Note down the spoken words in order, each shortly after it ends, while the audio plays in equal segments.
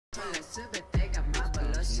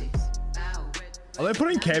Are they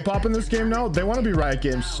putting K-pop in this game now? They want to be Riot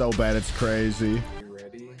Games so bad, it's crazy. You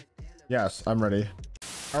ready? Yes, I'm ready.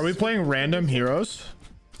 Are we playing random heroes?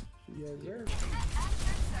 Yes, sir.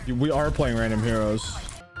 We are playing random heroes.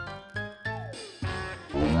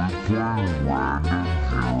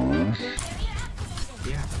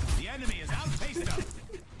 Yeah. The enemy is outpaced us.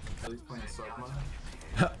 At least playing Sugma.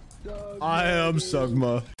 I am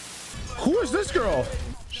Sugma. Who is this girl?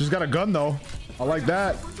 She's got a gun though. I like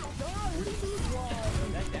that.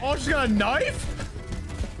 Oh, she's got a knife?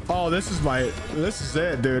 Oh, this is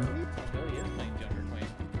it, dude.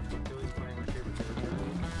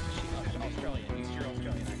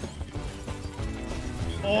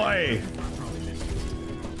 Oi!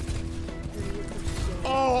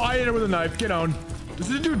 Oh, I hit her with a knife. Get on. Does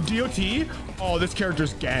this do DOT? Oh, this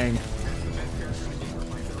character's gang.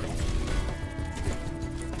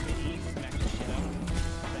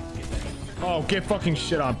 Oh, get fucking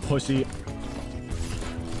shit on, pussy.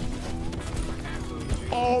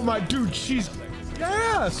 Oh my dude, she's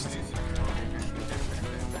gassed.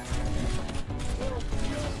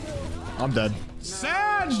 I'm dead.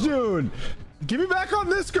 Sag, dude. Give me back on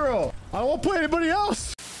this girl. I won't play anybody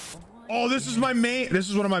else. Oh, this is my main. This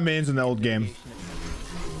is one of my mains in the old game.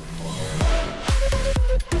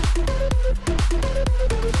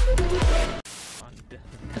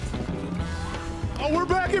 Oh, we're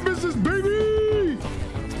back in business, baby.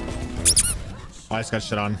 I just got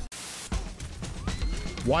shit on.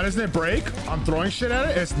 Why doesn't it break? I'm throwing shit at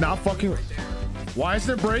it. It's not fucking. Why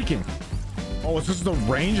isn't it breaking? Oh, it's just the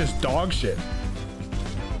range is dog shit.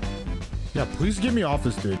 Yeah, please get me off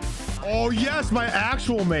this dude. Oh yes, my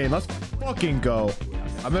actual main. Let's fucking go.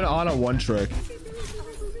 I'm in on a one trick.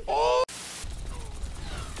 Oh,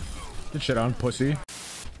 get shit on, pussy.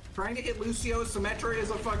 Trying to hit Lucio Symmetra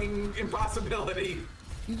is a fucking impossibility.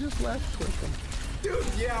 You just left click him. Dude,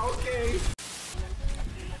 yeah, okay.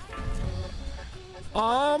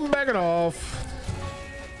 I'm backing off.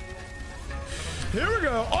 Here we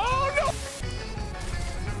go. Oh no!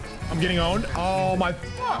 I'm getting owned. Oh my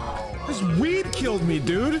fuck! This weed killed me,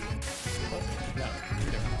 dude.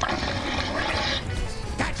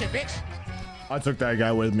 Gotcha, bitch. I took that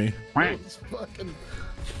guy with me. I fucking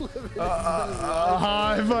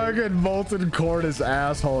molten cord his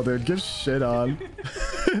asshole, dude. Get shit on.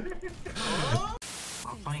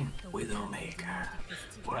 I'm playing Widowmaker.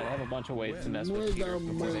 I have a bunch of ways to mess with Peter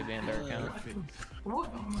before they ban their account. Wow.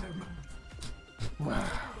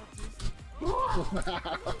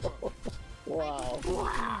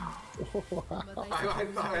 Wow. I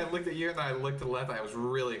thought I looked at you and I looked to the left. I was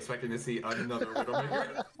really expecting to see another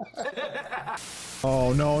Widowmaker.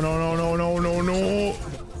 Oh no no no no no no no!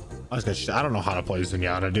 I don't know how to play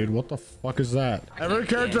Zenyatta, dude. What the fuck is that? Every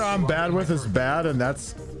character I'm bad with is bad, and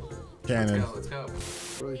that's canon. Let's go.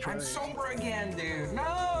 I'm sober again, dude.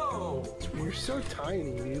 No! You're so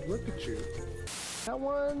tiny, dude. Look at you. That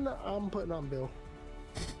one I'm putting on Bill.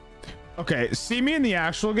 Okay, see me in the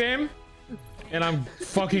actual game, and I'm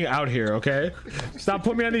fucking out here, okay? Stop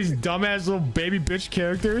putting me on these dumbass little baby bitch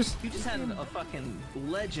characters. You just had a fucking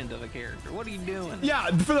legend of a character. What are you doing? Yeah,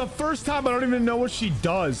 for the first time, I don't even know what she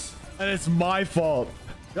does, and it's my fault.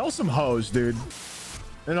 Y'all some hoes, dude.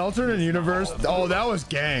 An alternate universe. Oh, that was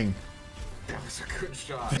gang. That was a good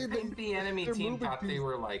shot. I think the enemy team thought they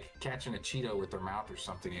were like catching a Cheeto with their mouth or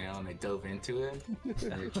something, you know, and they dove into it.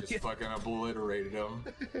 And it just fucking obliterated them.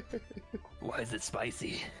 Why is it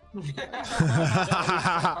spicy? Billy,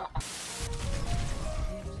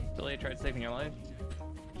 I tried saving your life.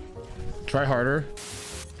 Try harder.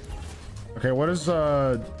 Okay, what does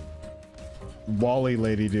Wally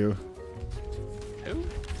lady do? Who?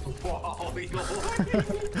 Wally.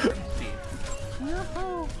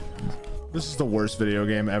 This is the worst video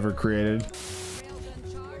game ever created.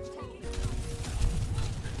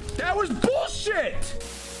 That was bullshit!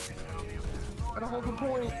 Gotta hold the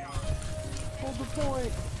point. Hold the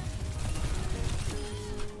point.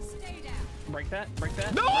 Break that, break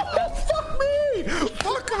that. No! Break that. Fuck me!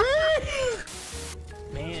 Fuck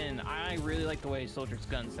me! Man, I really like the way Soldier's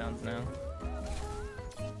gun sounds now.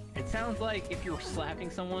 It sounds like if you're slapping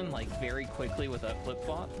someone like very quickly with a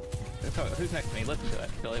flip-flop. Who's next to me? Listen to it,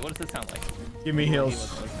 Billy. What does this sound like? Give me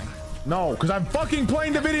heals. No, because I'm fucking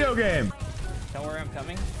playing the video game. Don't worry, I'm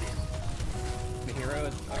coming. The hero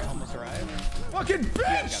is almost arrived. Fucking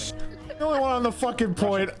bitch! The only one on the fucking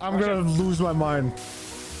point. I'm gonna lose my mind.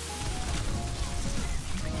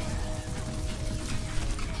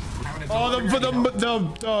 Oh,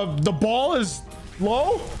 the ball is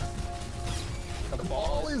low? The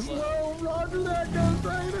ball is low. Roger that, Ghost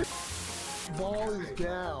Rider. Ball is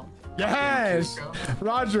down. Yes,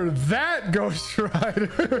 Roger that Ghost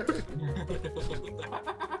Rider.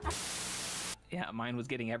 Yeah, mine was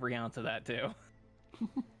getting every ounce of that too.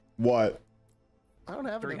 What? I don't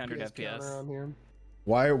have 300 an FPS. counter on here.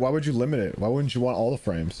 Why would you limit it? Why wouldn't you want all the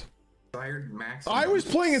frames? Desired max. I was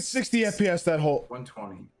playing at 60 FPS that whole.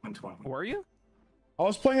 120. Were you? I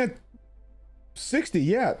was playing at 60.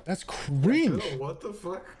 Yeah, that's cringe. Oh, what the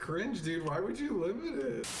fuck? Cringe, dude. Why would you limit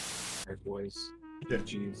it? Alright, boys. Yeah.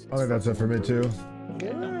 Jeez. I think that's it for me too.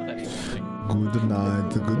 Yeah, done with that evening. Good night.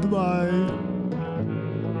 Goodbye.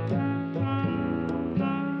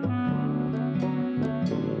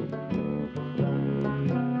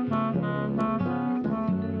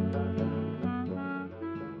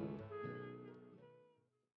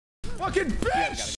 Fucking bitch!